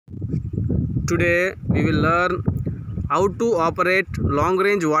Today we will learn how to operate long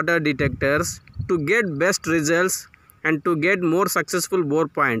range water detectors to get best results and to get more successful bore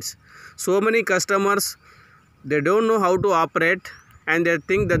points. So many customers, they don't know how to operate and they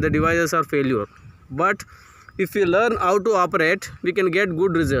think that the devices are failure. But if we learn how to operate, we can get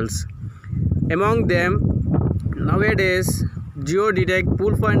good results. Among them, nowadays Geomagnetic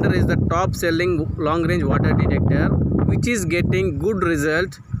PoolFinder is the top selling long range water detector, which is getting good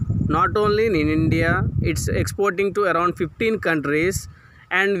result not only in India, it's exporting to around 15 countries,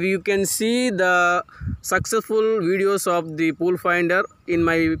 and you can see the successful videos of the PoolFinder in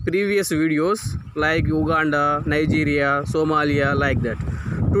my previous videos like Uganda, Nigeria, Somalia, like that.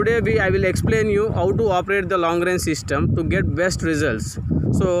 Today I will explain you how to operate the long range system to get best results.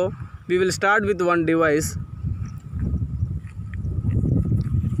 So we will start with one device.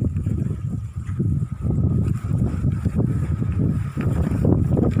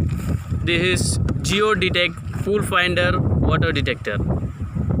 This is Geomagnetic PoolFinder water detector.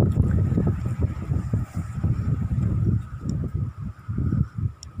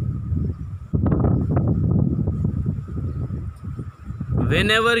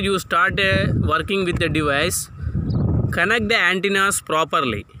 Whenever you start working with the device, connect the antennas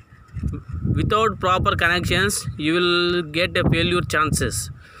properly. Without proper connections, you will get a failure chances.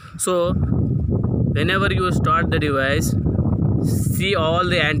 So whenever you start the device, see all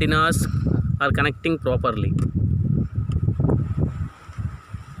the antennas are connecting properly.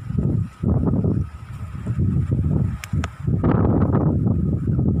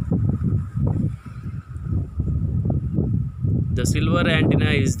 The silver antenna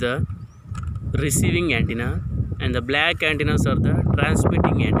is the receiving antenna and the black antennas are the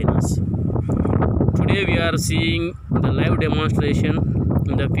transmitting antennas. Today we are seeing the live demonstration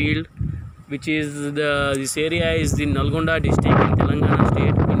in the field, which is this area is the Nalgonda district in Telangana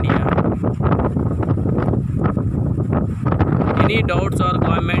state, India. Any doubts or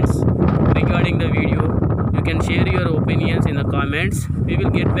comments regarding the video, you can share your opinions in the comments. We will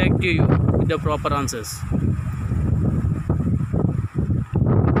get back to you with the proper answers.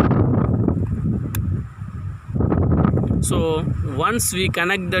 So once we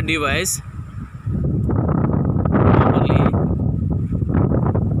connect the device properly,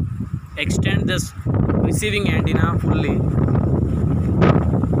 extend this receiving antenna fully.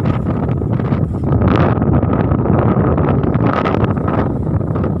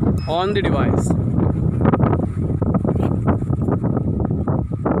 On the device.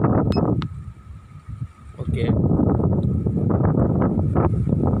 Okay.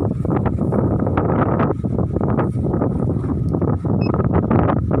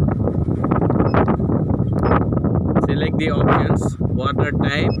 Select the options, water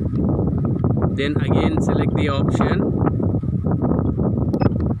type, then again select the option,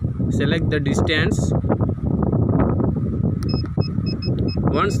 select the distance.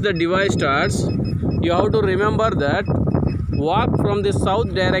 Once the device starts, you have to remember that walk from the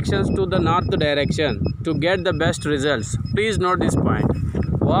south directions to the north direction to get the best results. Please note this point.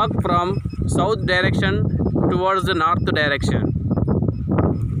 Walk from south direction towards the north direction.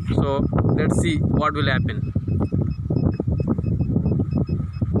 So let's see what will happen.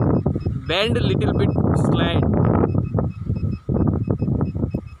 Bend a little bit, slide.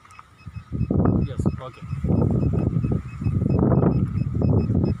 Yes, okay.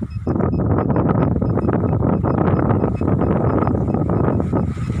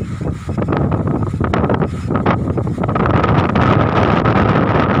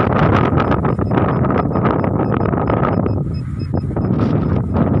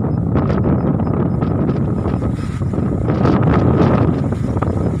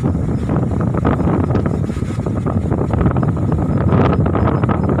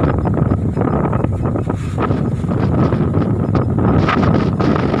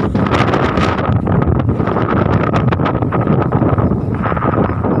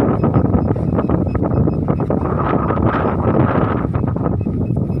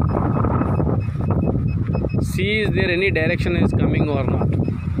 See, is there any direction is coming or not.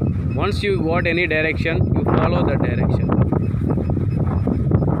 Once you got any direction, you follow that direction.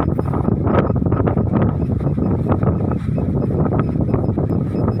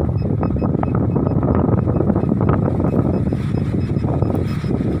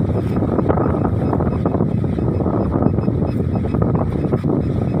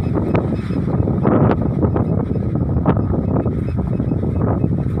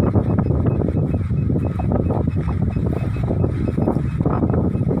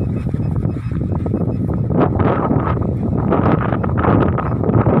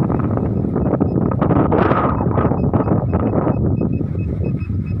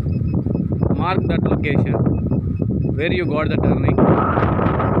 mark that location where you got the turning.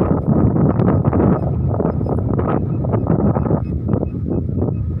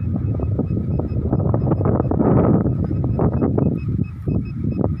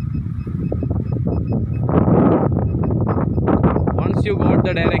 Once you got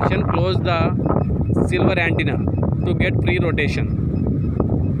the direction, close the silver antenna to get free rotation.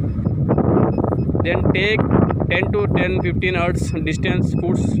 Then take 10 to 15 hertz distance,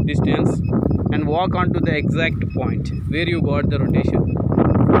 foot distance, and walk on to the exact point where you got the rotation.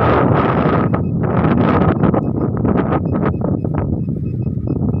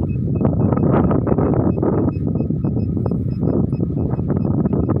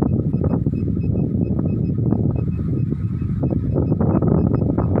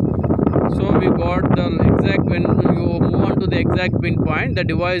 So we got the exact, when you move on to the exact pinpoint, the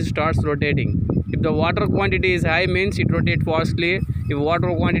device starts rotating. If the water quantity is high, means it rotates fastly. If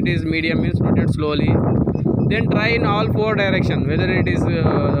water quantity is medium, means rotate slowly. Then try in all four directions, whether it is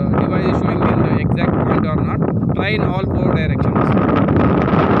device is showing in the exact point or not. Try in all four directions.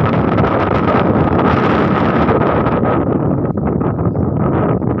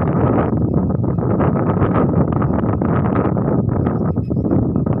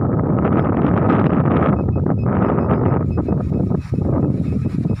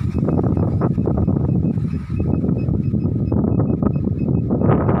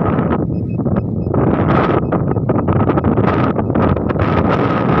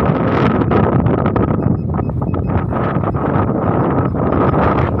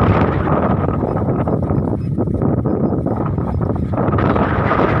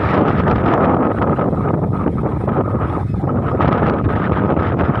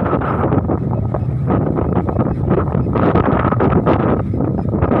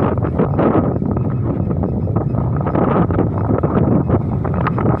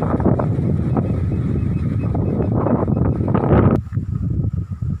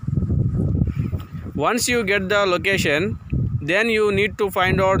 Once you get the location, then you need to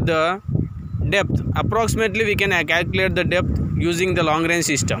find out the depth. Approximately we can calculate the depth using the long range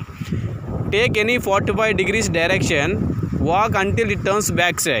system. Take any 45 degrees direction, walk until it turns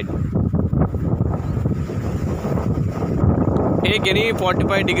backside. Take any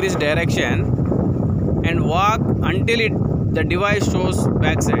 45 degrees direction and walk until the device shows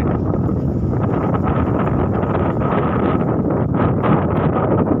backside.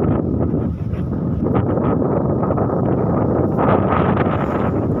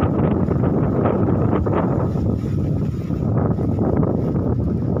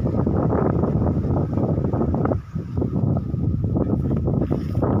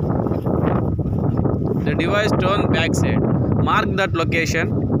 The device turns backside. Mark that location.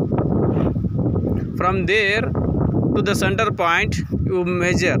 From there to the center point, you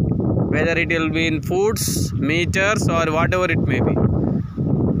measure whether it will be in foot, meters, or whatever it may be.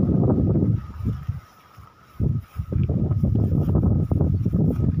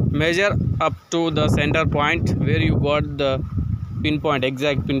 Measure up to the center point where you got the pinpoint,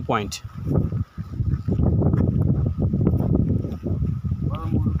 exact pinpoint.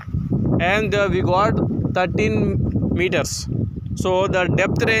 And we got 13 meters. So the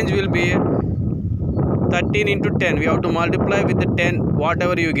depth range will be 13 into 10. We have to multiply with the 10,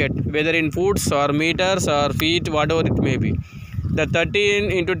 whatever you get, whether in foot or meters or feet, whatever it may be. The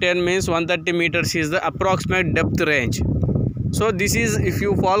 13 into 10 means 130 meters is the approximate depth range. So this is, if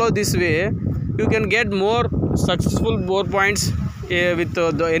you follow this way, you can get more successful bore points with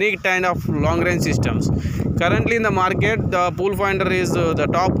any kind of long range systems. Currently in the market, the PoolFinder is the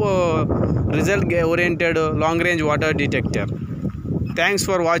top result oriented long range water detector. Thanks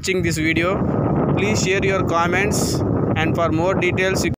for watching this video. Please share your comments, and for more details